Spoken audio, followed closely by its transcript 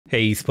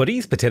Hey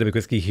Spuddies,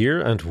 PotatoMcWhiskey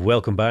here, and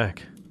welcome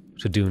back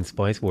to Dune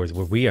Spice Wars,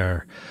 where we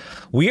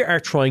are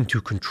trying to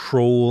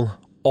control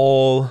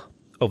all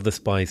of the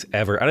spice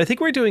ever, and I think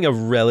we're doing a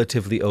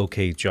relatively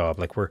okay job.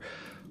 Like we're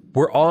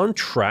on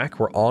track,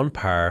 we're on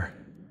par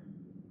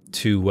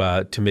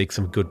to make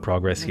some good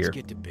progress here. Let's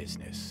get to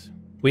business.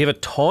 We have a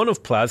ton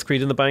of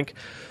plascrete in the bank,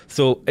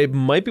 so it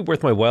might be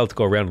worth my while to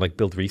go around and like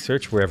build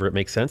research wherever it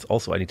makes sense.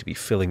 Also, I need to be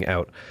filling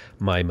out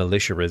my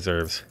militia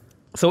reserves.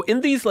 So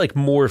in these like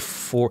more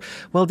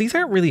well, these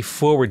aren't really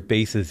forward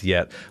bases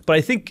yet, but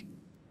I think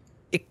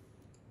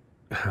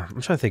I'm trying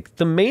to think.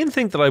 The main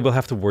thing that I will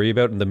have to worry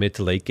about in the mid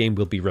to late game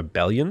will be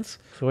rebellions.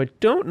 So I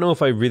don't know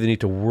if I really need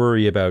to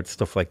worry about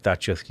stuff like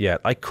that just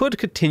yet. I could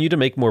continue to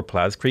make more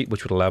plascrete,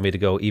 which would allow me to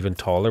go even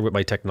taller with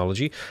my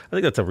technology. I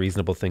think that's a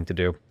reasonable thing to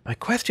do. My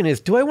question is,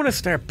 do I want to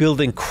start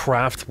building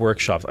craft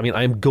workshops? I mean,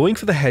 I'm going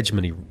for the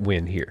hegemony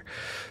win here.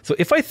 So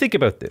if I think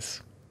about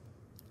this,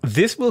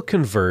 this will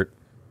convert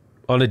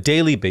on a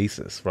daily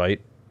basis,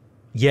 right?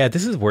 Yeah,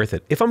 this is worth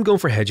it. If I'm going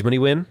for hegemony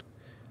win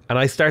and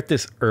I start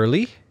this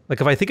early,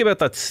 like if I think about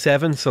that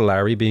 7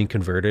 Solari being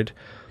converted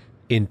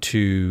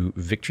into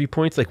victory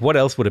points, like what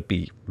else would it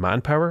be?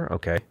 Manpower?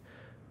 Okay.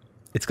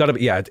 It's got to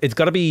be, yeah, it's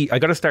got to be, I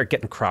got to start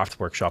getting craft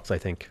workshops, I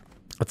think.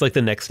 That's like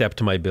the next step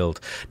to my build.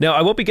 Now,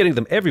 I won't be getting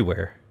them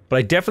everywhere, but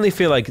I definitely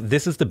feel like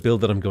this is the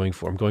build that I'm going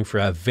for. I'm going for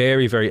a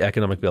very, very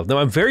economic build. Now,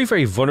 I'm very,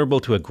 very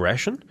vulnerable to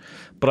aggression,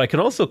 but I can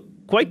also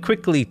quite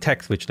quickly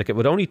tech switch. Like it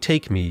would only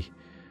take me,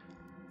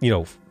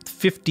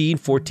 15,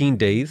 14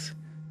 days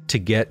to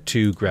get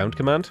to ground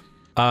command.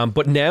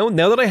 But now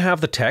that I have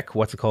the tech,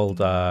 what's it called,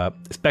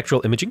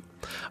 spectral imaging,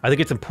 I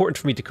think it's important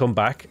for me to come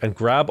back and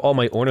grab all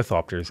my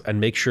ornithopters and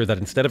make sure that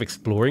instead of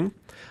exploring,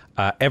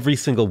 every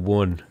single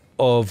one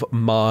of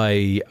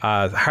my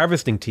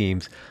harvesting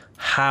teams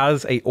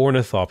has a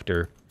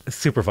ornithopter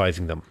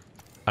supervising them.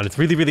 And it's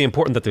really, really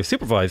important that they're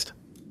supervised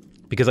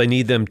because I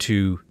need them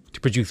to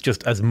produce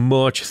just as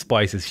much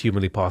spice as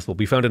humanly possible.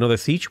 We found another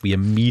siege, we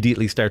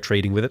immediately start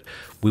trading with it.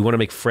 We want to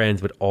make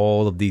friends with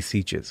all of these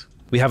sieges.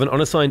 We have an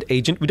unassigned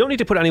agent. We don't need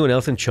to put anyone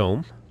else in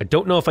Chome. I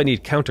don't know if I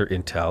need counter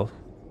intel.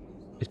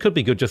 It could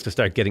be good just to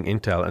start getting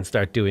intel and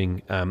start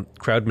doing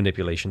crowd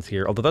manipulations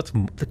here, although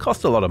that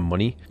costs a lot of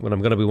money when I'm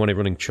going to be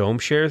running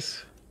Chome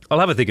shares. I'll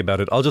have a think about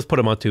it. I'll just put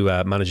them onto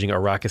managing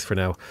Arrakis for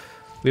now.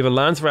 We have a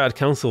Landsrad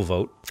Council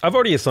vote. I've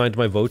already assigned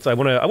my votes. I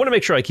want to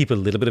make sure I keep a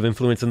little bit of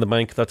influence in the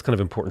bank. That's kind of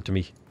important to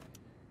me.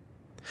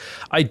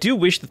 I do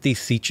wish that these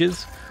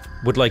sieges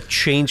would like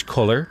change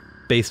color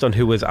based on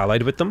who was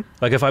allied with them.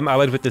 Like if I'm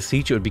allied with the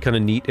siege, it would be kind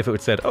of neat if it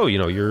would said, oh,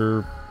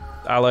 you're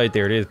allied,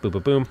 there it is, boom,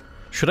 boom, boom.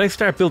 Should I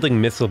start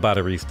building missile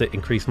batteries to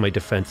increase my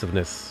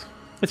defensiveness?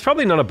 It's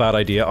probably not a bad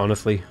idea,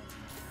 honestly.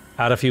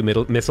 Add a few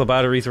missile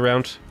batteries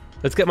around.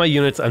 Let's get my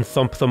units and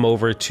thump them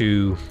over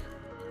to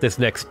this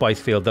next spice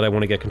field that I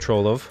want to get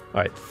control of.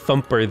 All right,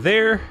 thumper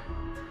there.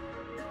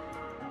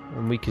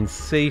 And we can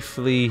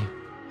safely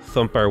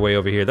thump our way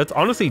over here. That's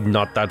honestly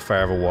not that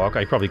far of a walk.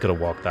 I probably could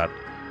have walked that.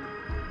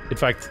 In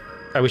fact,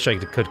 I wish I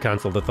could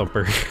cancel the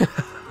thumper.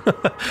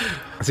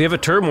 So you have a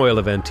turmoil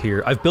event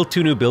here. I've built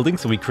 2 new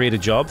buildings, so we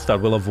created jobs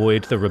that will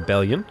avoid the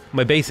rebellion.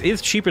 My base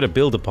is cheaper to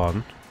build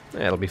upon.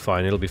 It'll be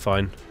fine, it'll be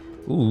fine.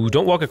 Ooh,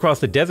 don't walk across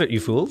the desert, you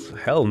fools.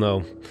 Hell no.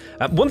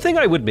 One thing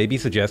I would maybe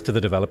suggest to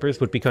the developers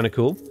would be kind of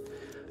cool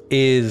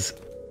is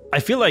I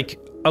feel like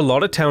a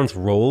lot of towns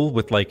roll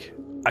with like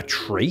a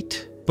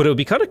trait, but it would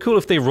be kind of cool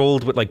if they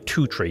rolled with like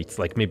 2 traits,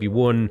 like maybe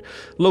 1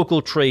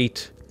 local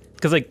trait.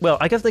 Because, like, well,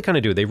 I guess they kind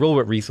of do. They roll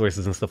with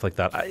resources and stuff like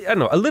that. I don't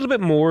know. A little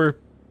bit more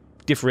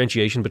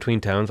differentiation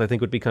between towns, I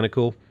think, would be kind of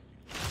cool.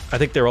 I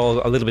think they're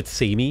all a little bit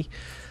samey.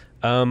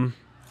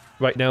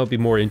 Right now, it'd be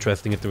more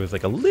interesting if there was,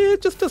 like, a little,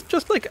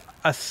 just like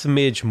a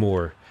smidge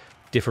more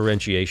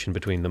differentiation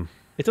between them.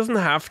 It doesn't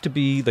have to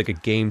be, like, a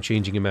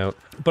game-changing amount.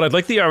 But I'd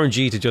like the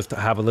RNG to just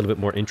have a little bit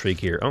more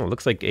intrigue here. Oh, it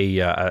looks like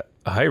a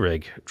high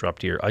reg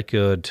dropped here. I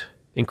could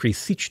increase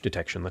siege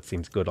detection. That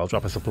seems good. I'll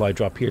drop a supply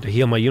drop here to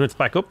heal my units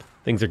back up.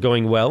 Things are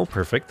going well.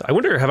 Perfect. I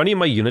wonder, have any of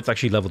my units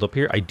actually leveled up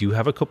here? I do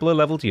have a couple of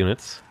leveled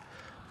units.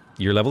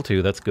 You're level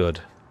 2. That's good.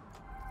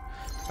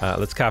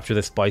 Let's capture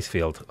this spice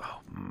field.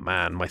 Oh,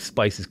 man. My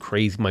spice is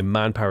crazy. My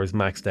manpower is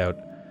maxed out.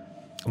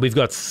 We've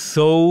got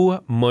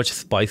so much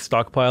spice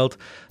stockpiled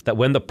that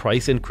when the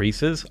price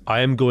increases,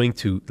 I am going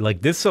to,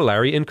 like this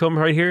Solari income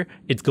right here,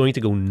 it's going to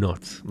go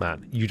nuts,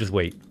 man. You just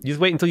wait. You just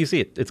wait until you see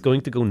it. It's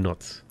going to go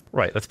nuts.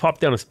 Right, let's pop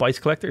down a spice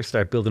collector,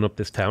 start building up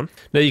this town.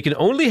 Now you can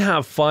only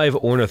have 5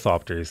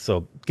 ornithopters,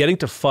 so getting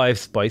to 5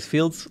 spice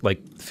fields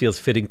like feels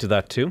fitting to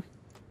that too.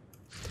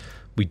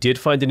 We did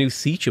find a new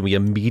siege and we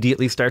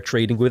immediately start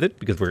trading with it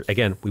because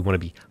we want to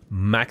be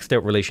maxed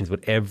out relations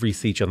with every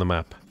siege on the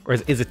map. Or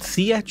is it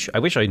CH? I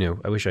wish I knew.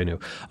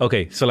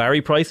 Okay,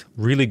 Solari price,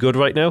 really good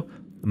right now.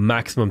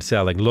 Maximum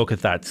selling, look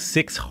at that,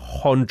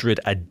 600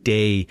 a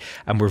day,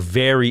 and we're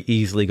very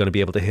easily going to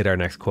be able to hit our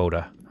next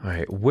quota. All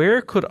right,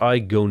 where could I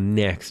go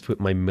next with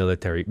my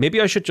military?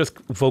 Maybe I should just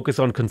focus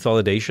on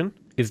consolidation.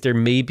 Is there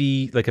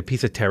maybe like a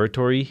piece of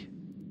territory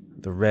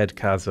The Red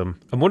Chasm.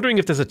 I'm wondering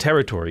if there's a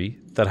territory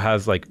that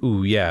has like,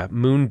 ooh yeah,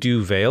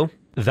 Moondew Vale.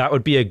 That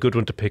would be a good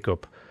one to pick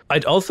up.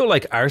 I'd also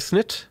like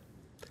Arsenet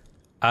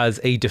as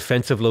a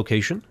defensive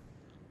location.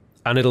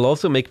 And it'll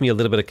also make me a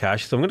little bit of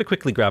cash. So I'm going to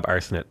quickly grab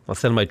Arsenet. I'll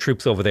send my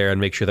troops over there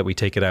and make sure that we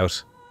take it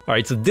out. All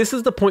right, so this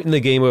is the point in the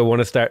game where I want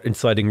to start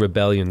inciting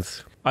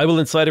rebellions. I will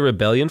incite a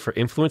rebellion for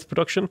influence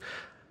production.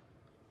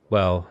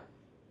 Well,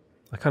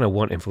 I kind of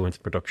want influence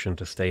production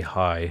to stay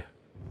high.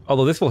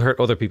 Although this will hurt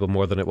other people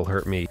more than it will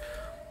hurt me.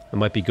 It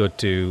might be good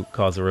to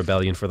cause a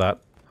rebellion for that.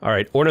 All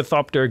right,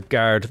 Ornithopter,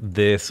 guard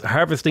this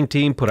harvesting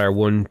team. Put our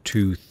 1,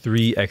 2,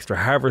 3 extra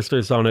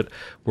harvesters on it.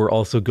 We're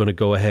also going to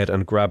go ahead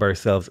and grab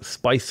ourselves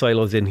spice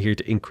silos in here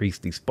to increase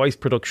the spice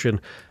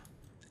production.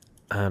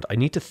 And I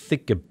need to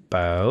think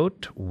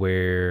about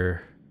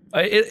where...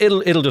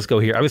 It'll just go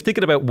here. I was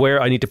thinking about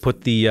where I need to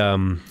put the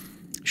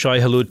Shai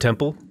Halud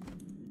temple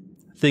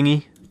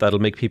thingy. That'll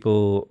make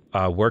people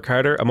work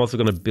harder. I'm also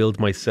going to build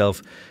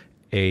myself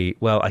a...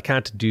 Well, I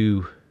can't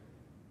do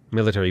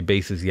military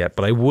bases yet,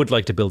 but I would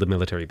like to build a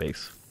military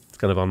base. It's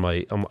kind of on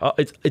my...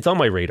 it's on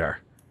my radar,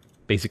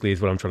 basically,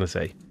 is what I'm trying to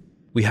say.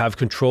 We have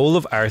control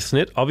of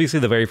Arsenet. Obviously,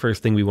 the very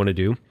first thing we want to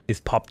do is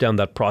pop down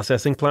that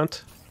processing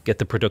plant. Get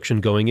the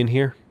production going in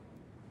here.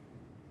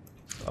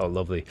 Oh,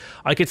 lovely.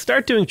 I could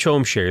start doing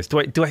chome shares.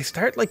 Do I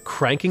start like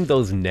cranking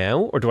those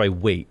now, or do I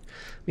wait?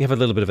 We have a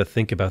little bit of a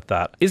think about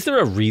that. Is there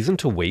a reason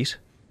to wait?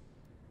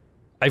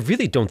 I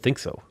really don't think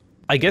so.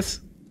 I guess,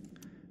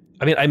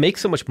 I mean, I make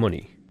so much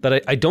money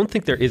that I don't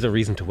think there is a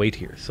reason to wait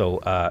here.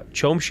 So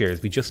chome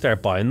shares, we just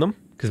start buying them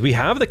because we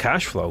have the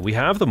cash flow. We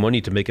have the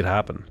money to make it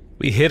happen.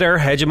 We hit our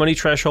hegemony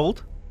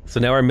threshold. So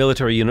now our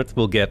military units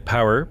will get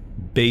power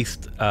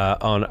based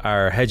on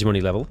our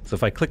hegemony level. So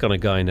if I click on a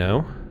guy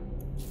now,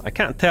 I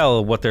can't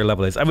tell what their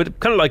level is. I would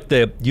kind of like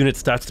the unit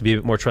stats to be a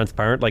bit more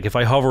transparent. Like if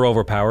I hover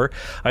over power,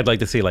 I'd like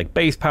to see like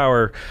base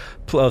power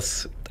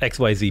plus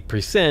XYZ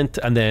percent,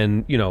 and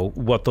then, you know,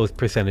 what those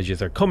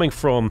percentages are coming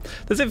from.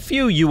 There's a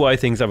few UI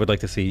things I would like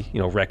to see, you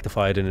know,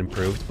 rectified and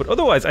improved. But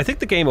otherwise, I think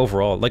the game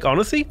overall, like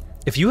honestly,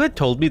 if you had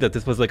told me that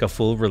this was like a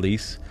full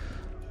release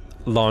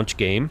launch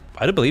game,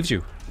 I'd have believed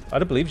you.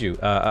 I'd have believed you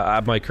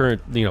at my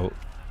current, you know,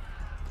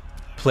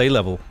 play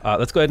level.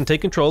 Let's go ahead and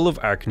take control of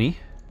Arkney.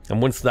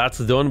 And once that's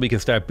done, we can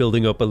start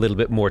building up a little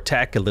bit more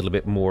tech, a little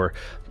bit more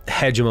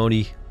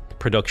hegemony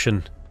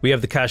production. We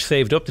have the cash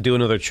saved up to do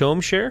another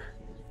chome share.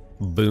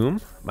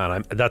 Boom.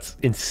 Man, that's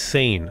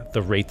insane,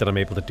 the rate that I'm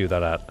able to do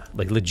that at.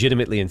 Like,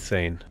 legitimately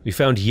insane. We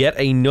found yet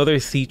another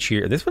siege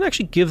here. This one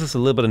actually gives us a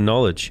little bit of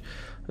knowledge.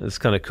 It's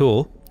kind of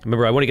cool.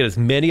 Remember, I want to get as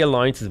many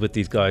alliances with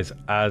these guys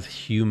as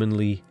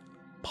humanly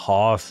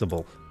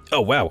possible.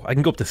 Oh, wow. I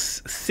can go up to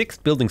 6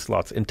 building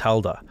slots in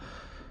Talda.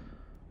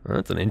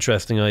 That's an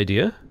interesting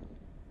idea.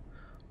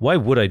 Why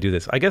would I do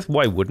this? I guess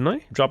why wouldn't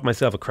I? Drop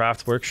myself a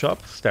crafts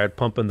workshop, start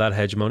pumping that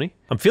hegemony.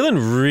 I'm feeling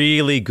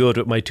really good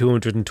with my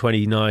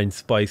 229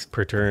 spice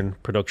per turn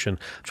production.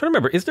 I'm trying to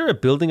remember, is there a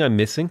building I'm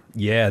missing?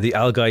 Yeah, the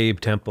Al Gaib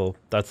temple.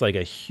 That's like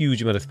a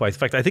huge amount of spice. In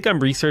fact, I think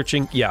I'm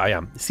researching. Yeah, I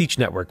am. Siege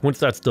network. Once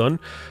that's done,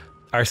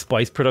 our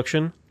spice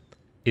production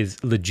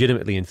is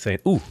legitimately insane.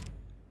 Ooh,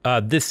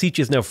 this siege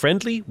is now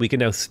friendly. We can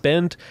now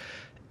spend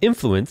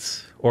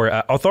influence, or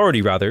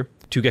authority rather,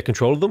 to get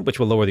control of them, which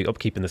will lower the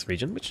upkeep in this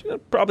region, which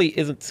probably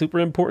isn't super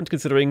important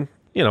considering,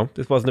 you know,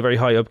 this wasn't a very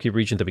high upkeep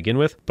region to begin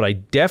with. But I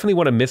definitely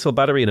want a missile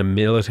battery and a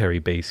military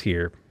base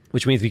here,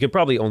 which means we could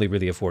probably only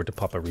really afford to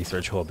pop a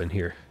research hub in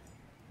here.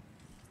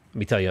 Let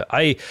me tell you,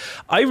 I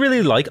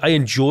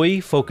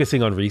enjoy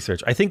focusing on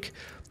research. I think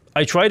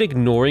I tried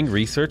ignoring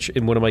research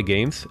in one of my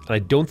games, and I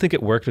don't think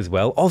it worked as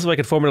well. Also, I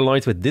could form an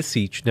alliance with this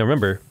siege. Now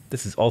remember,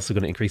 this is also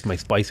going to increase my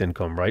spice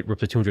income, right? We're up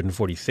to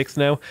 246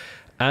 now.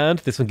 And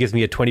this one gives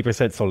me a 20%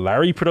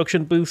 Solari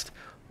production boost.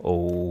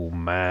 Oh,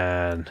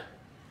 man.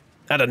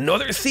 And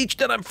another siege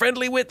that I'm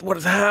friendly with? What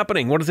is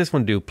happening? What does this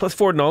one do?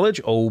 +4 knowledge?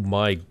 Oh,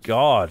 my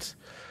God.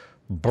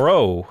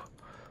 Bro.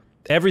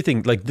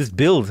 Everything, like, this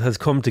build has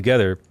come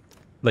together,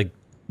 like,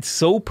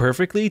 so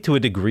perfectly to a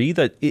degree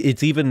that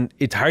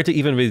it's hard to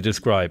even really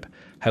describe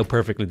how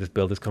perfectly this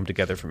build has come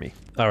together for me.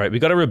 All right, we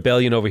got a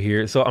rebellion over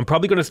here. So I'm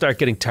probably going to start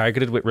getting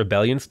targeted with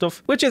rebellion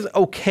stuff, which is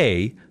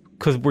okay,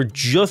 because we're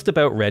just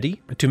about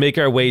ready to make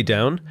our way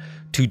down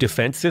to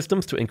defense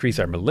systems to increase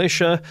our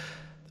militia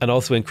and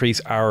also increase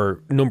our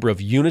number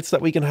of units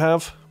that we can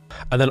have.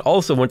 And then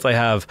also, once I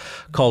have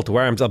call to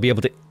arms, I'll be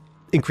able to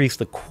increase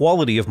the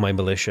quality of my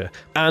militia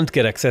and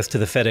get access to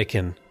the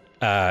Fedaykin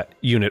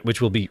unit, which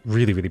will be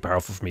really, really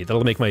powerful for me.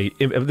 It'll make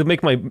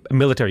my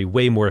military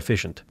way more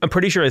efficient. I'm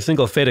pretty sure a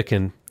single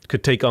Fedaykin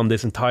could take on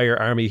this entire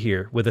army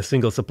here with a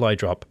single supply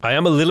drop. I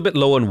am a little bit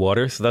low on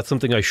water, so that's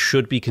something I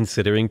should be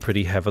considering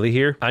pretty heavily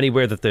here.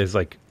 Anywhere that there's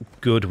like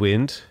good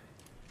wind,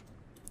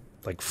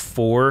 like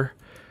 4.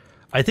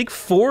 I think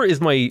 4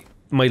 is my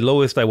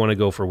lowest I want to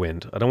go for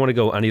wind. I don't want to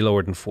go any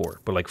lower than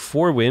 4, but like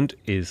 4 wind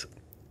is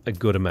a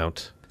good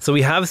amount. So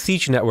we have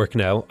siege network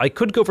now. I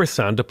could go for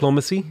sand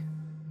diplomacy.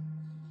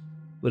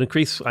 Would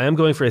increase. I am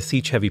going for a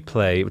siege heavy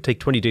play. It would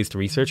take 20 days to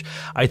research.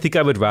 I think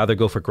I would rather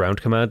go for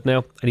ground command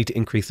now. I need to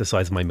increase the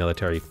size of my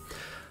military.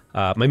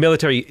 My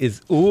military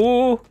is...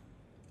 Ooh!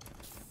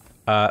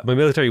 My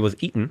military was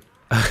eaten.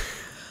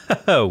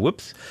 Oh,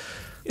 whoops.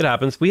 It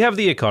happens. We have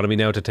the economy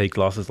now to take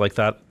losses like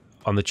that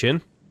on the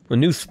chin. A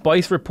new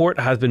spice report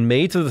has been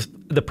made, so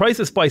the price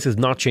of spice is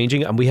not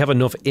changing, and we have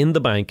enough in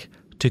the bank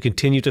to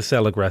continue to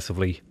sell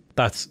aggressively.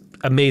 That's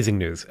amazing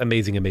news.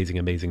 Amazing, amazing,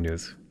 amazing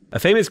news. A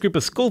famous group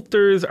of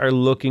sculptors are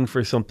looking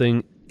for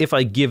something. If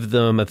I give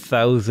them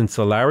 1,000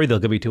 Solari, they'll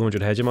give me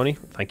 200 hegemony.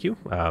 Thank you.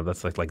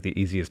 That's like the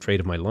easiest trade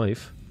of my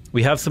life.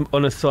 We have some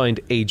unassigned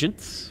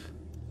agents.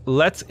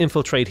 Let's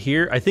infiltrate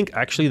here. I think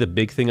actually the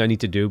big thing I need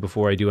to do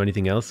before I do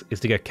anything else is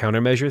to get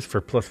countermeasures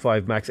for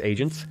 +5 max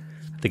agents.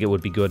 I think it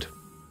would be good.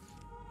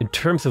 In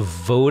terms of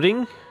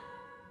voting,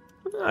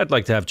 I'd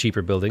like to have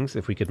cheaper buildings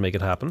if we could make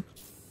it happen.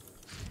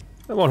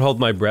 I won't hold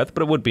my breath,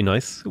 but it would be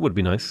nice. It would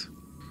be nice.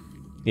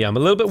 Yeah, I'm a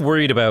little bit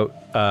worried about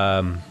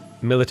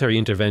military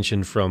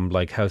intervention from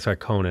like House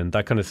Harkonnen.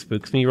 That kind of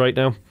spooks me right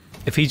now.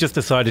 If he just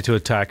decided to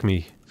attack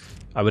me,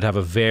 I would have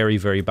a very,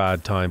 very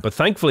bad time. But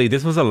thankfully,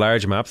 this was a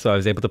large map, so I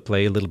was able to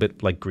play a little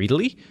bit like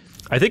greedily.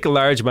 I think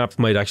large maps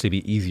might actually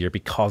be easier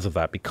because of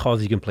that,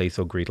 because you can play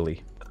so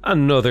greedily.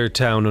 Another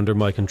town under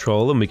my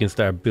control, and we can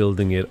start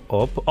building it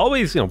up.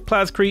 Always, you know,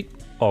 Plascrete,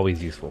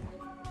 always useful.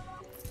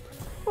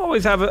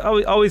 Always have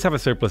a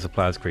surplus of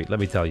Plascrete, let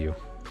me tell you.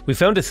 We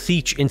found a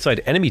siege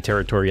inside enemy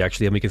territory,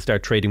 actually, and we can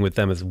start trading with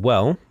them as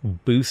well,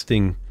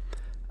 boosting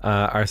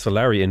our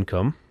Solari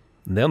income.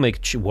 And they'll make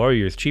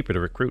warriors cheaper to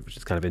recruit, which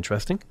is kind of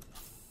interesting.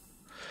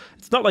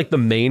 It's not like the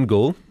main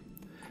goal,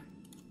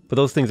 but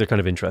those things are kind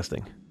of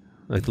interesting.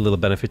 Like the little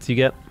benefits you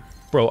get.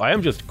 Bro, I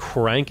am just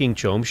cranking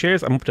Chome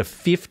shares. I'm up to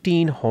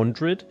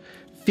 1,500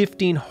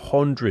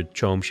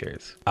 Chome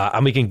shares.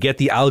 And we can get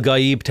the Al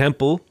Gaib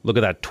Temple. Look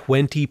at that,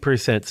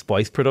 20%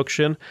 spice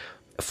production.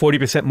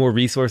 40% more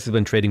resources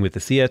when trading with the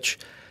CH,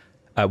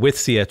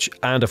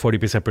 and a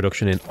 40%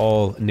 production in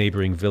all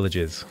neighboring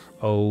villages.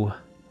 Oh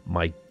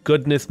my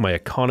goodness, my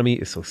economy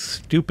is so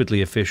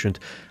stupidly efficient.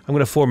 I'm going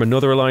to form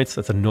another alliance.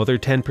 That's another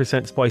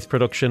 10% spice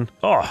production.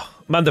 Oh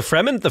man, the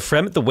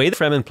way the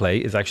Fremen play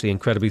is actually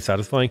incredibly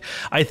satisfying.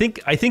 I think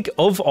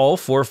of all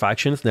 4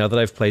 factions, now that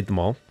I've played them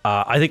all,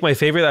 I think my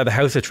favorite are the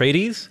House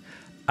Atreides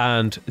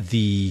and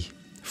the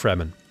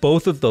Fremen.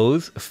 Both of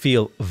those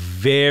feel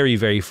very,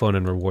 very fun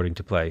and rewarding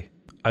to play.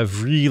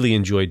 I've really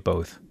enjoyed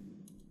both.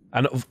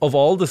 And of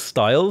all the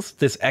styles,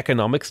 this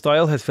economic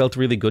style has felt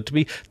really good to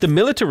me. The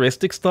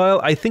militaristic style,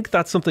 I think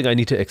that's something I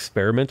need to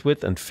experiment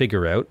with and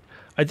figure out.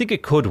 I think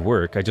it could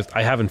work.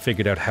 I haven't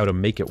figured out how to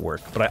make it work.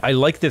 But I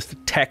like this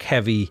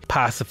tech-heavy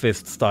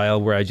pacifist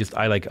style where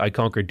I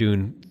conquer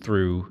Dune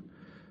through,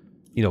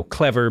 you know,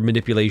 clever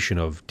manipulation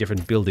of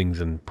different buildings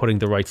and putting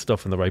the right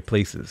stuff in the right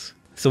places.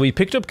 So we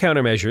picked up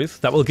countermeasures.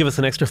 That will give us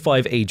an extra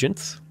 5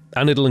 agents,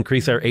 and it'll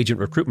increase our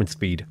agent recruitment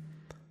speed.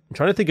 I'm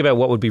trying to think about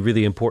what would be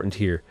really important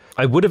here.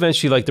 I would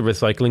eventually like the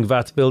recycling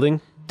vats building.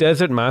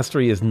 Desert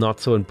mastery is not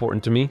so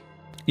important to me.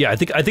 Yeah, I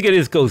think it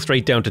is go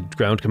straight down to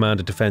ground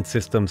command and defense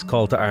systems,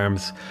 call to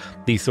arms,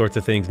 these sorts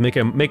of things.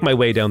 Make my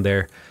way down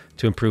there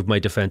to improve my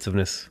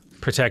defensiveness.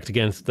 Protect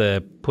against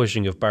the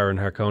pushing of Baron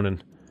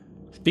Harkonnen.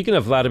 Speaking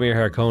of Vladimir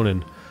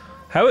Harkonnen,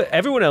 how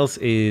everyone else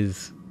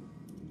is...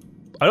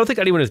 I don't think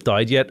anyone has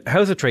died yet.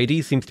 House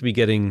Atreides seems to be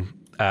getting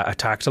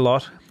attacked a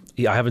lot.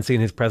 I haven't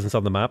seen his presence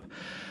on the map.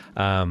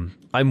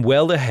 I'm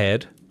well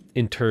ahead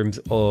in terms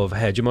of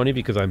hegemony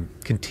because I'm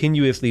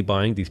continuously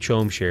buying these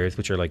Chome shares,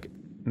 which are like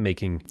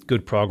making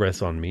good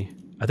progress on me.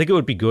 I think it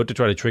would be good to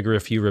try to trigger a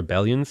few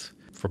rebellions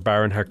for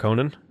Baron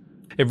Harkonnen.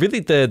 It really,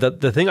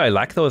 the thing I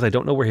lack though is I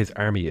don't know where his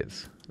army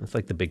is. That's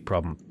like the big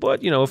problem.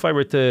 But, you know, if I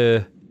were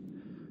to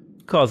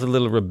cause a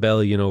little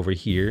rebellion over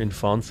here in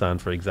Fonsan,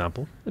 for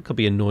example, it could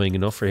be annoying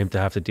enough for him to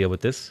have to deal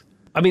with this.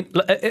 I mean,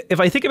 if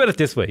I think about it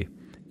this way,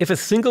 if a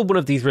single one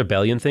of these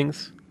rebellion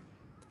things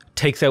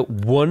takes out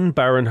one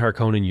Baron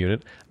Harkonnen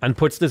unit and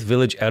puts this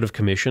village out of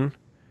commission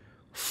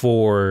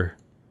for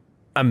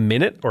a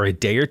minute or a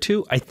day or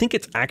two, I think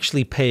it's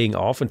actually paying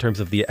off in terms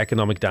of the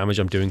economic damage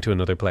I'm doing to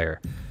another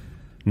player.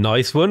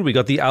 Nice one. We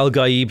got the Al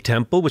Gaib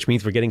Temple, which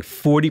means we're getting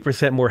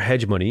 40% more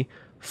hegemony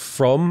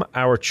from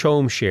our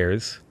Chome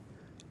shares.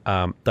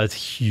 That's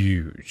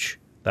huge.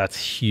 That's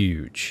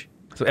huge.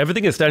 So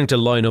everything is starting to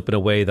line up in a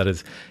way that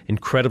is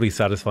incredibly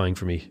satisfying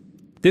for me.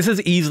 This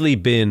has easily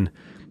been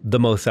the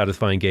most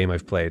satisfying game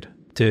I've played,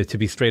 to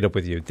be straight up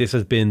with you. This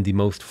has been the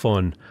most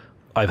fun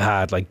I've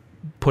had, like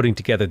putting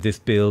together this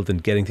build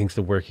and getting things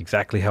to work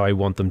exactly how I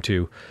want them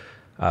to.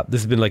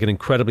 This has been like an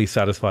incredibly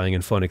satisfying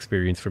and fun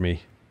experience for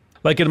me.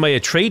 Like in my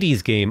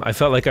Atreides game, I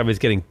felt like I was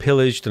getting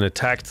pillaged and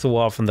attacked so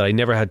often that I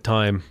never had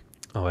time.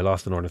 Oh, I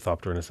lost an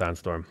ornithopter in a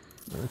sandstorm.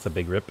 That's a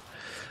big rip.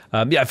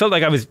 Yeah, I felt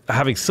like I was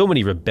having so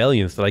many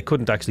rebellions that I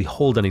couldn't actually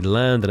hold any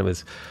land, and it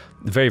was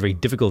very, very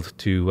difficult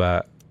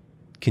to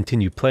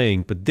continue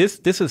playing. But this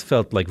has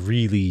felt like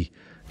really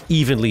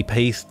evenly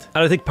paced,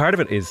 and I think part of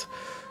it is,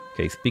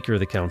 okay, Speaker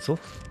of the Council.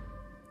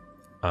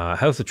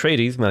 House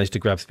Atreides managed to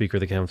grab Speaker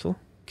of the Council.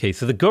 Okay,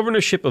 so the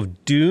governorship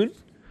of Dune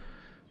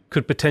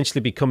could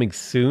potentially be coming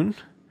soon.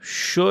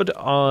 Should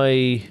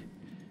I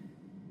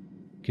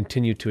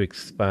continue to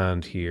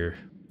expand here.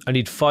 I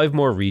need 5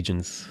 more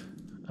regions.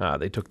 Ah,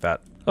 they took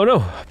that. Oh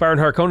no, Baron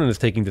Harkonnen is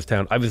taking this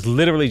town. I was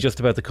literally just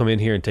about to come in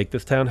here and take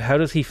this town. How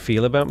does he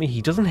feel about me?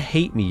 He doesn't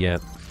hate me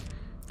yet.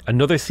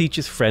 Another siege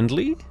is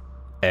friendly.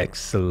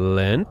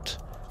 Excellent.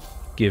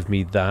 Give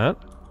me that.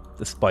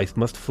 The spice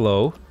must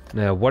flow.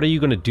 Now, what are you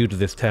going to do to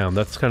this town?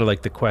 That's kind of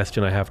like the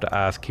question I have to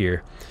ask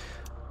here.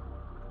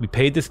 We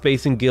paid the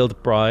Spacing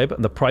Guild bribe,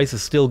 and the price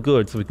is still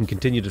good, so we can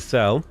continue to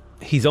sell.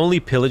 He's only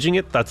pillaging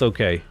it. That's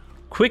okay.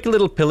 Quick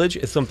little pillage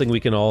is something we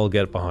can all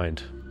get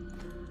behind.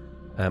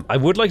 I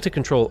would like to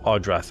control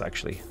Odras,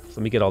 actually. So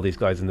let me get all these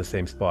guys in the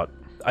same spot.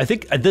 I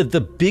think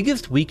the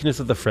biggest weakness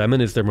of the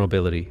Fremen is their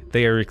mobility.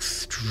 They are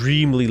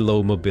extremely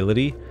low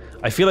mobility.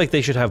 I feel like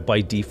they should have,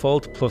 by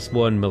default,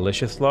 +1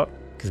 militia slot.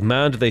 Because,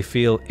 man, do they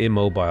feel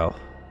immobile.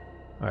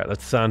 Alright,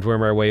 let's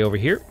sandworm our way over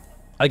here.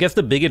 I guess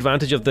the big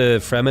advantage of the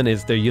Fremen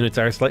is their units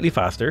are slightly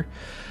faster.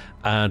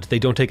 And they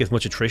don't take as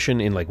much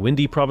attrition in, like,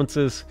 windy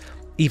provinces.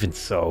 Even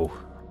so,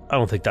 I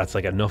don't think that's,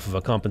 like, enough of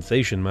a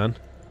compensation, man.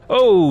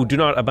 Oh, do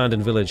not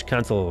abandon village.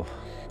 Cancel.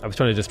 I was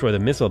trying to destroy the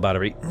missile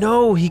battery.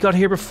 No, he got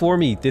here before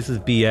me. This is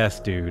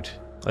BS, dude.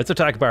 Let's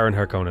attack Baron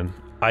Harkonnen.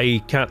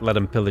 I can't let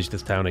him pillage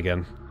this town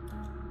again.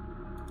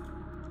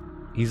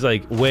 He's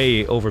like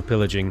way over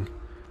pillaging.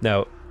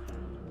 Now,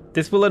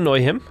 this will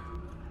annoy him.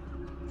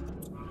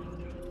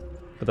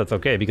 But that's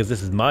okay because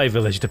this is my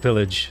village to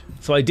pillage.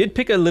 So I did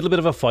pick a little bit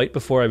of a fight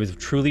before I was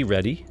truly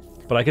ready.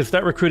 But I can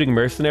start recruiting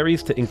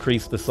mercenaries to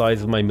increase the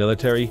size of my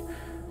military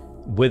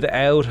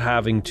without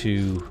having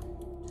to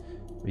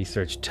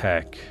research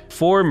tech.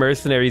 4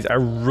 mercenaries are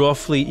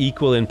roughly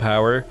equal in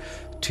power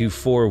to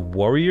 4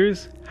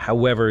 warriors.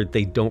 However,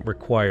 they don't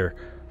require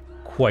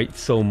quite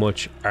so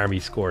much army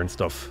score and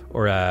stuff.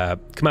 Or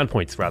command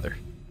points, rather.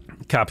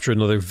 Capture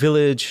another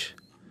village.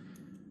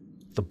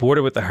 The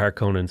border with the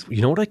Harkonnens.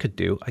 You know what I could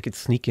do? I could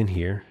sneak in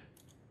here.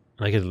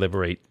 And I could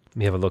liberate. Let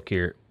me have a look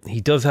here.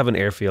 He does have an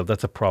airfield.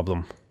 That's a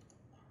problem.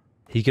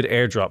 He could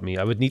airdrop me.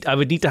 I would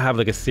need to have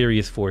like a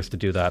serious force to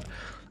do that.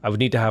 I would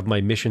need to have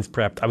my missions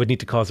prepped. I would need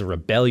to cause a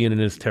rebellion in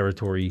his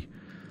territory.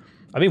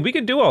 I mean, we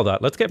could do all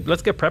that. Let's get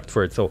prepped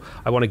for it. So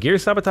I want a gear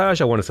sabotage.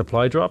 I want a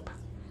supply drop.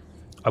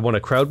 I want a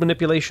crowd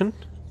manipulation.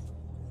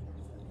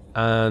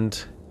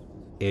 And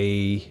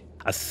a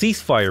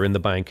ceasefire in the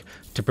bank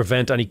to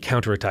prevent any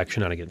counterattack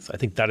shenanigans. I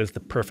think that is the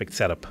perfect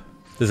setup.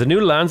 There's a new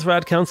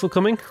Landsraad Council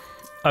coming.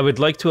 I would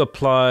like to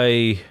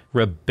apply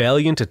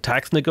rebellion to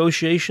tax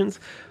negotiations.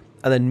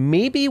 And then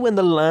maybe when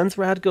the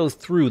Landsraad goes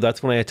through,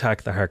 that's when I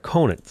attack the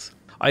Harkonnens.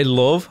 I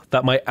love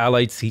that my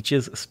allied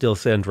sieges still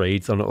send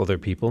raids on other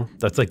people.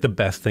 That's like the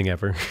best thing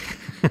ever.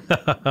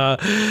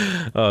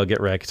 Oh, get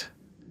wrecked.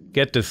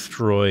 Get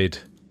destroyed.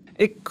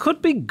 It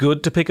could be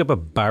good to pick up a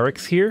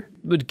barracks here.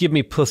 It would give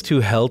me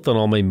 +2 health on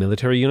all my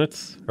military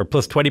units. Or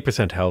plus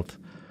 20% health.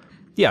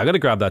 Yeah, I'm going to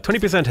grab that.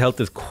 20% health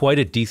is quite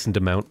a decent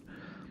amount.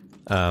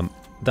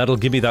 That'll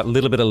give me that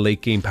little bit of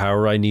late game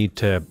power I need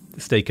to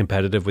stay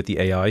competitive with the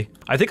AI.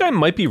 I think I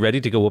might be ready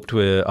to go up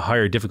to a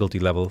higher difficulty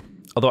level.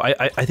 Although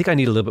I think I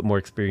need a little bit more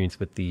experience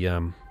with the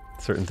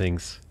certain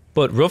things.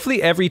 But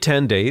roughly every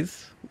 10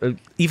 days,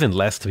 even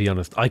less to be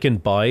honest, I can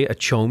buy a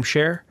chome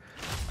share.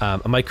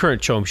 And my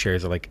current chome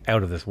shares are like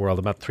out of this world.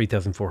 I'm at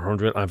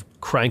 3,400. I'm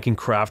cranking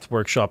craft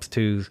workshops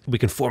too. We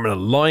can form an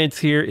alliance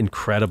here.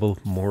 Incredible.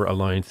 More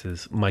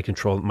alliances. My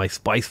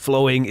spice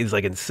flowing is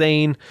like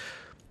insane.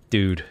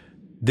 Dude,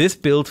 this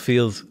build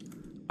feels...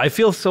 I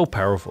feel so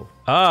powerful.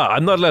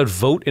 I'm not allowed to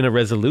vote in a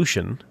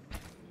resolution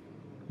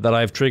that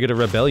I've triggered a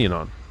rebellion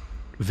on.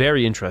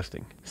 Very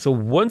interesting. So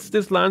once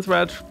this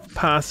Landsraad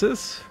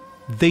passes,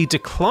 they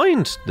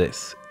declined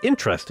this.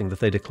 Interesting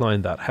that they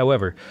declined that.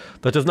 However,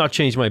 that does not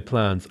change my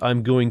plans.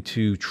 I'm going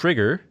to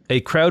trigger a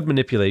crowd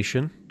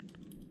manipulation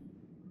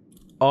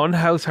on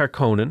House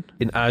Harkonnen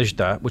in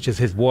Ajda, which is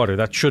his water.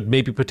 That should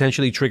maybe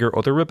potentially trigger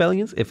other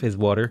rebellions if his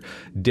water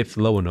dips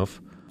low enough.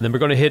 And then we're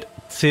going to hit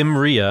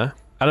Cimria.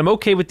 And I'm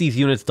okay with these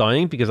units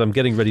dying because I'm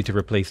getting ready to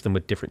replace them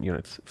with different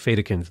units.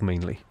 Fadakins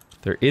mainly.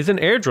 There is an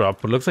airdrop,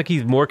 but it looks like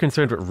he's more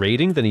concerned with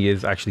raiding than he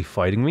is actually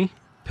fighting me.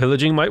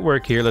 Pillaging might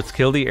work here. Let's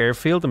kill the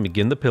airfield and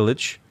begin the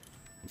pillage.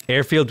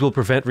 Airfield will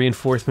prevent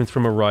reinforcements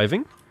from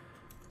arriving.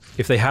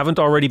 If they haven't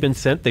already been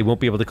sent, they won't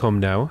be able to come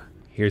now.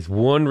 Here's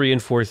one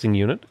reinforcing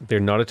unit.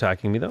 They're not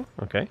attacking me though.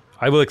 Okay.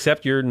 I will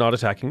accept you're not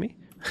attacking me.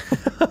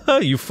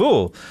 You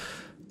fool.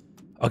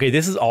 Okay,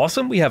 this is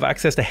awesome. We have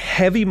access to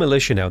heavy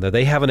militia now. Now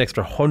they have an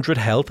extra 100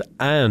 health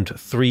and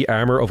 3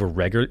 armor over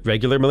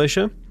regular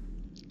militia.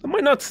 It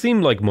might not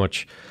seem like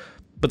much,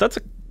 but that's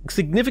a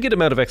significant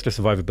amount of extra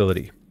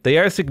survivability. They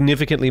are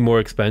significantly more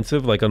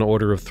expensive, like on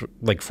order of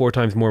like 4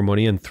 times more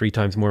money and 3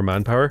 times more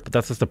manpower, but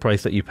that's just the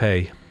price that you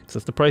pay. So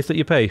that's the price that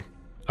you pay.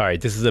 All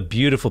right, this is a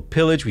beautiful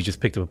pillage. We just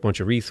picked up a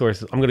bunch of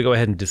resources. I'm going to go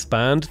ahead and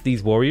disband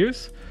these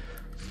warriors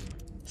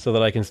so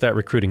that I can start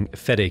recruiting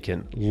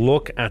Fedakin.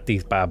 Look at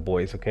these bad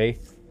boys, okay?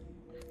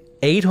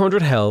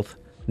 800 health,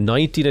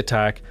 19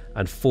 attack,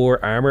 and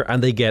 4 armor,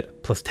 and they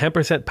get plus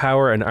 10%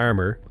 power and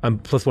armor,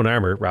 plus 1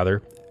 armor,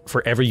 rather,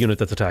 for every unit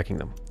that's attacking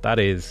them. That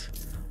is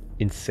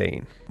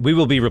insane. We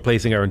will be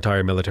replacing our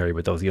entire military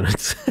with those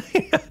units.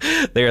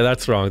 They are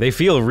that strong. They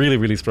feel really,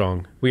 really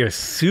strong. We are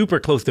super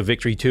close to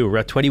victory too. We're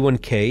at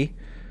 21k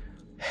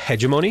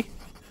hegemony.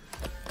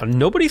 And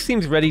nobody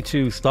seems ready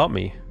to stop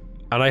me.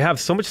 And I have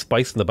so much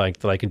spice in the bank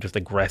that I can just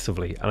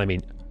aggressively, and I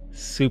mean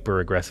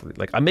super aggressively.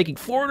 Like, I'm making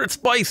 400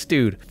 spice,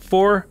 dude.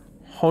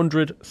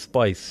 400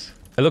 spice.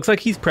 It looks like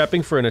he's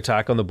prepping for an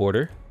attack on the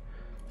border.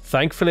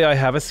 Thankfully, I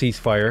have a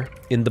ceasefire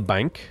in the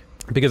bank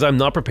because I'm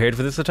not prepared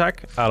for this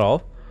attack at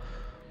all.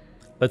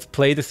 Let's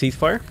play the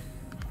ceasefire.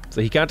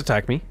 So he can't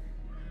attack me.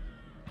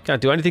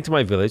 Can't do anything to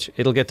my village.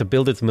 It'll get to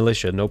build its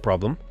militia, no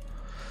problem.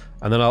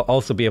 And then I'll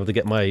also be able to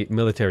get my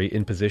military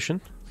in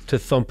position to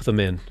thump them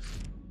in.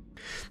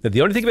 Now,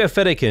 the only thing about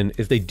Fedaykin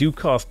is they do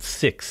cost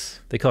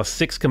 6. They cost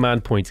 6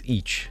 command points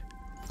each.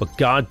 But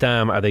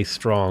goddamn are they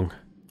strong.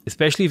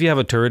 Especially if you have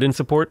a turret in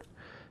support.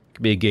 It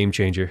could be a game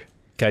changer.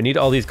 Okay, I need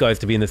all these guys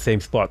to be in the same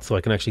spot so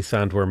I can actually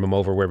sandworm them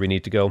over where we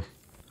need to go.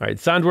 Alright,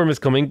 sandworm is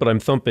coming, but I'm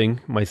thumping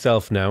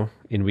myself now.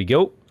 In we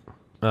go.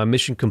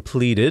 Mission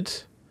completed.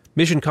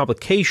 Mission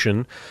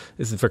complication.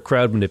 This is for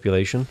crowd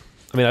manipulation.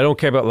 I mean, I don't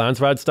care about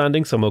Landsrad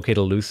standing, so I'm okay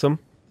to lose some.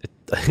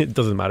 It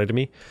doesn't matter to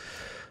me.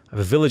 I have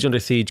a village under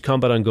siege,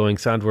 combat ongoing,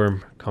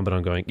 sandworm, combat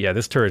ongoing. Yeah,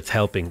 this turret's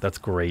helping. That's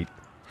great.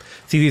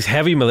 See, these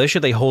heavy militia,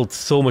 they hold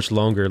so much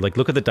longer. Like,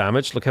 look at the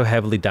damage. Look how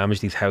heavily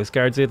damaged these house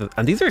guards are.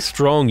 And these are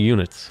strong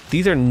units.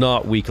 These are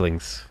not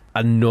weaklings.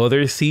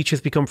 Another siege has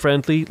become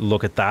friendly.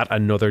 Look at that.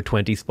 Another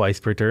 20 spice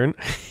per turn.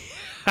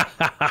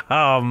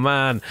 Oh,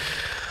 man.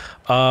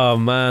 Oh,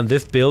 man.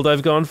 This build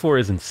I've gone for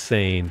is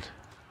insane.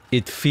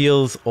 It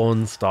feels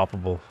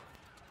unstoppable.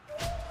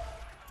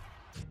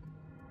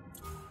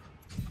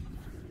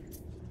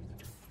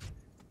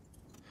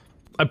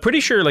 I'm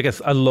pretty sure like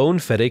a lone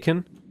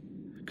Fedaykin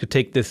could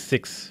take this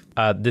sixth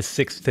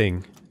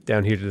thing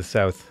down here to the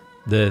south.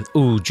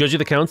 Ooh, Judge of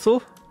the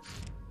Council?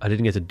 I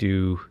didn't get to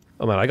do...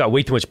 Oh man, I got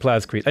way too much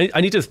plascrete. I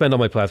need to spend all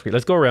my plascrete.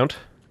 Let's go around.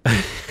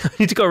 I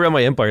need to go around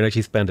my empire and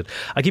actually spend it.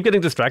 I keep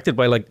getting distracted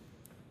by like...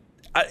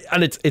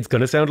 and it's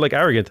gonna sound like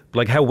arrogant,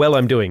 like how well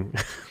I'm doing.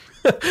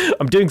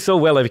 I'm doing so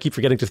well I keep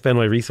forgetting to spend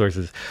my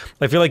resources.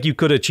 I feel like you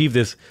could achieve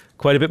this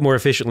quite a bit more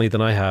efficiently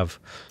than I have.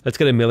 Let's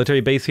get a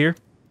military base here.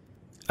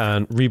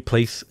 And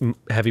replace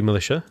heavy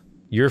militia.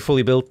 You're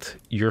fully built.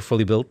 You're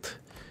fully built.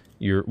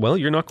 Well,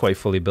 you're not quite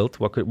fully built.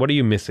 What are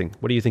you missing?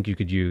 What do you think you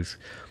could use?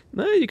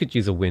 You could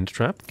use a wind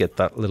trap. Get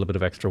that little bit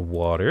of extra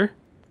water.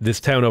 This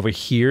town over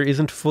here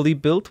isn't fully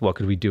built. What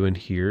could we do in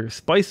here?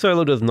 Spice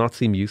silo does not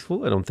seem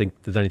useful. I don't think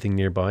there's anything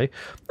nearby.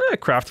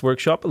 Crafts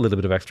workshop. A little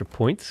bit of extra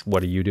points.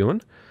 What are you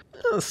doing?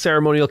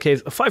 Ceremonial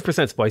caves.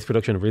 5% spice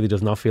production really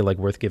does not feel like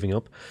worth giving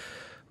up.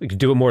 We could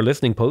do with more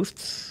listening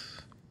posts.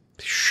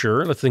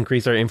 Sure, let's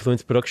increase our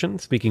influence production.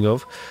 Speaking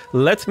of,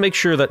 let's make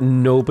sure that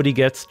nobody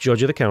gets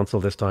Judge of the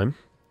Council this time.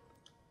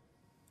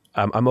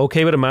 I'm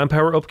okay with a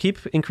manpower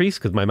upkeep increase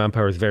because my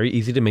manpower is very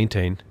easy to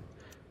maintain.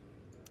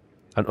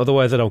 And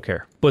otherwise I don't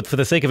care. But for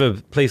the sake of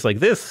a place like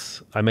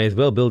this, I may as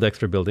well build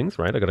extra buildings,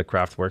 right? I got a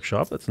craft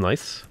workshop, that's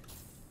nice.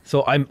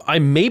 So I'm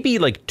maybe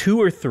like 2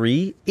 or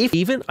 3, if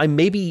even,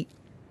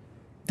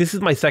 this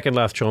is my second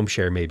last chomp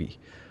share maybe,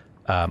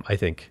 I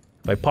think.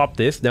 If I pop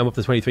this, now I'm up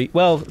to 23.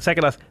 Well,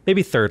 second last,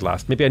 maybe third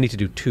last. Maybe I need to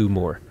do 2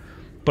 more.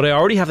 But I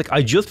already have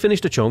I just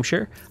finished a chomp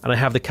share and I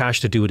have the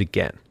cash to do it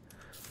again.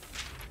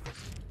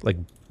 Like,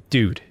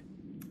 dude.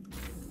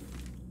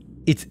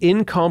 It's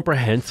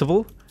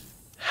incomprehensible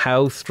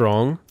how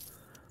strong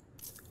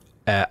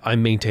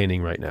I'm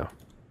maintaining right now.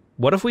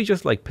 What if we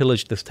just like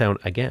pillaged this town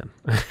again?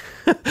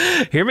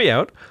 Hear me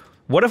out.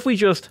 What if we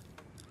just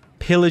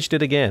pillaged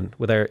it again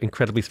with our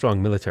incredibly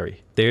strong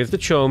military? There's the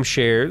chomp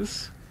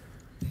shares.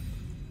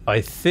 I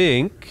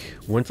think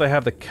once I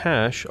have the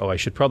cash, I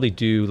should probably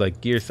do like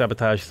gear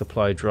sabotage,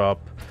 supply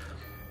drop.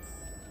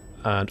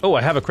 And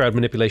I have a crowd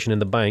manipulation in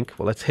the bank.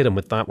 Well, let's hit him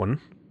with that one.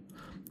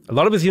 A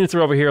lot of his units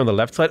are over here on the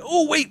left side.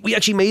 Oh wait, we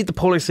actually made the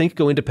Polar Sink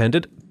go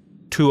independent.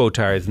 2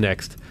 Otars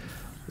next.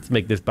 Let's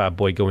make this bad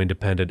boy go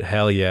independent.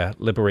 Hell yeah,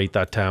 liberate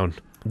that town.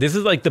 This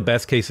is like the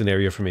best case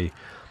scenario for me.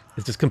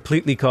 It's just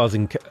completely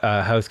causing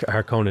House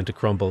Harkonnen to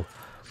crumble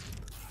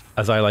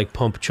as I like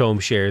pump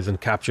chomp shares and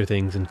capture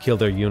things and kill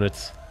their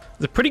units.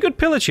 It's a pretty good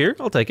pillage here.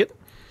 I'll take it.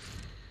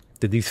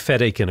 These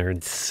Fedaykin are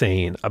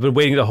insane. I've been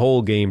waiting the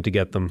whole game to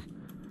get them.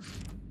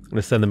 I'm going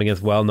to send them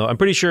against Walno. I'm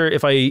pretty sure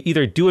if I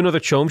either do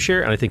another chomp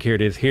share, and I think here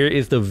it is. Here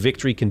is the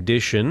victory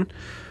condition.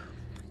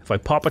 If I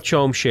pop a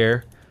chomp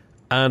share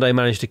and I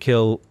manage to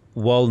kill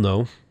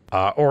Walno,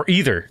 or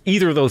either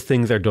of those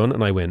things are done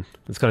and I win.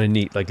 It's kind of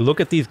neat. Like, look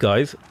at these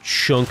guys.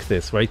 Chunk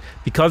this, right?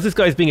 Because this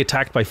guy's being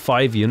attacked by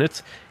 5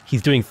 units,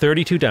 he's doing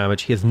 32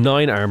 damage. He has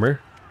 9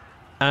 armor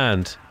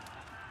and...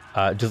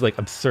 just like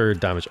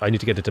absurd damage. I need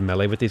to get into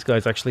melee with these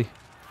guys actually.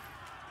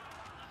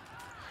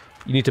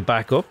 You need to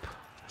back up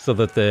so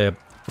that the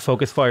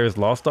focus fire is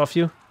lost off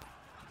you.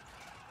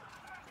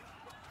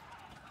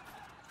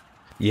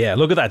 Yeah,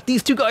 look at that.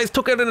 These 2 guys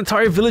took out an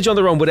entire village on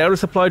their own without a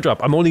supply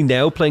drop. I'm only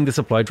now playing the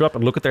supply drop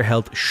and look at their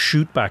health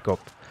shoot back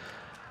up.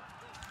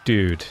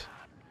 Dude,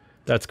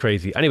 That's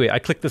crazy. Anyway, I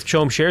click this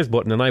show 'em shares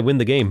button and I win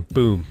the game.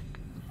 Boom.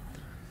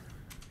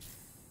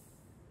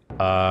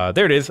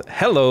 There it is.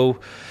 Hello.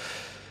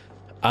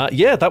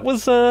 Yeah, that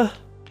was the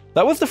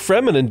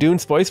Fremen and Dune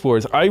Spice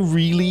Wars. I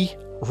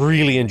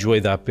really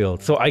enjoyed that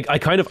build. So I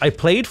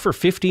played for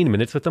 15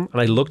 minutes with them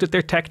and I looked at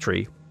their tech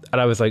tree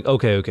and I was like,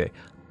 okay.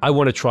 I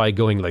want to try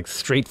going like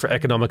straight for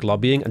economic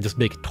lobbying and just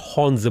make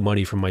tons of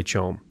money from my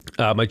chome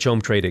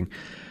trading.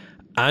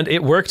 And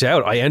it worked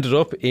out. I ended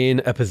up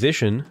in a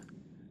position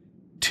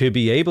to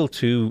be able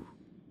to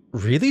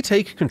really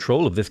take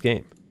control of this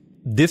game.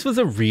 This was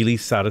a really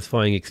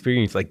satisfying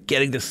experience, like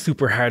getting this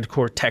super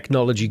hardcore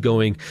technology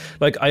going.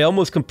 Like I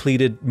almost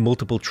completed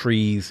multiple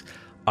trees.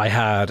 I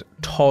had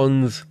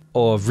tons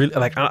of really,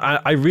 like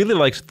I really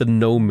liked the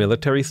no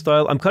military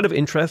style. I'm kind of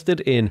interested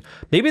in,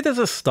 maybe there's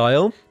a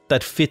style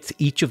that fits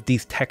each of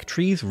these tech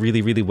trees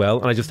really well,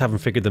 and I just haven't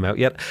figured them out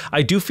yet.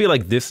 I do feel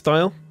like this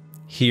style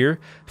here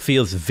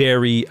feels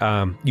very,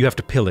 you have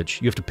to pillage.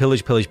 You have to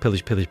pillage,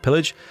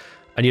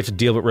 and you have to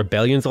deal with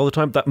rebellions all the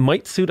time. That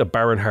might suit a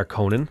Baron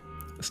Harkonnen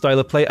style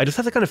of play. I just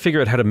have to kind of figure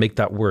out how to make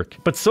that work.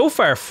 But so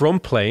far from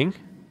playing,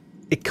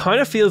 it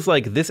kind of feels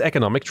like this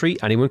economic tree,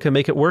 anyone can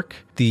make it work.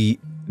 The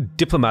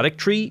diplomatic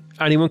tree,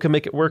 anyone can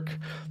make it work.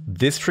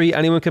 This tree,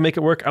 anyone can make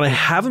it work. And I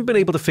haven't been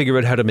able to figure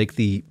out how to make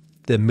the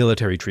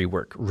military tree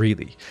work,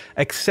 really.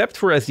 Except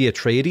for as the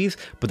Atreides,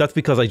 but that's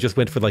because I just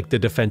went for like the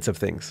defensive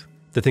things.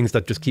 The things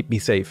that just keep me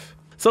safe.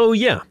 So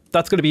yeah,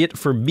 that's going to be it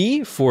for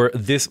me for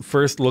this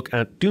first look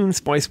at Dune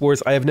Spice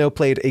Wars. I have now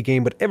played a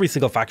game with every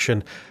single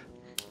faction.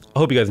 I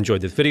hope you guys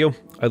enjoyed this video.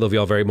 I love you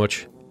all very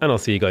much, and I'll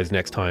see you guys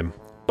next time.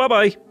 Bye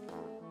bye!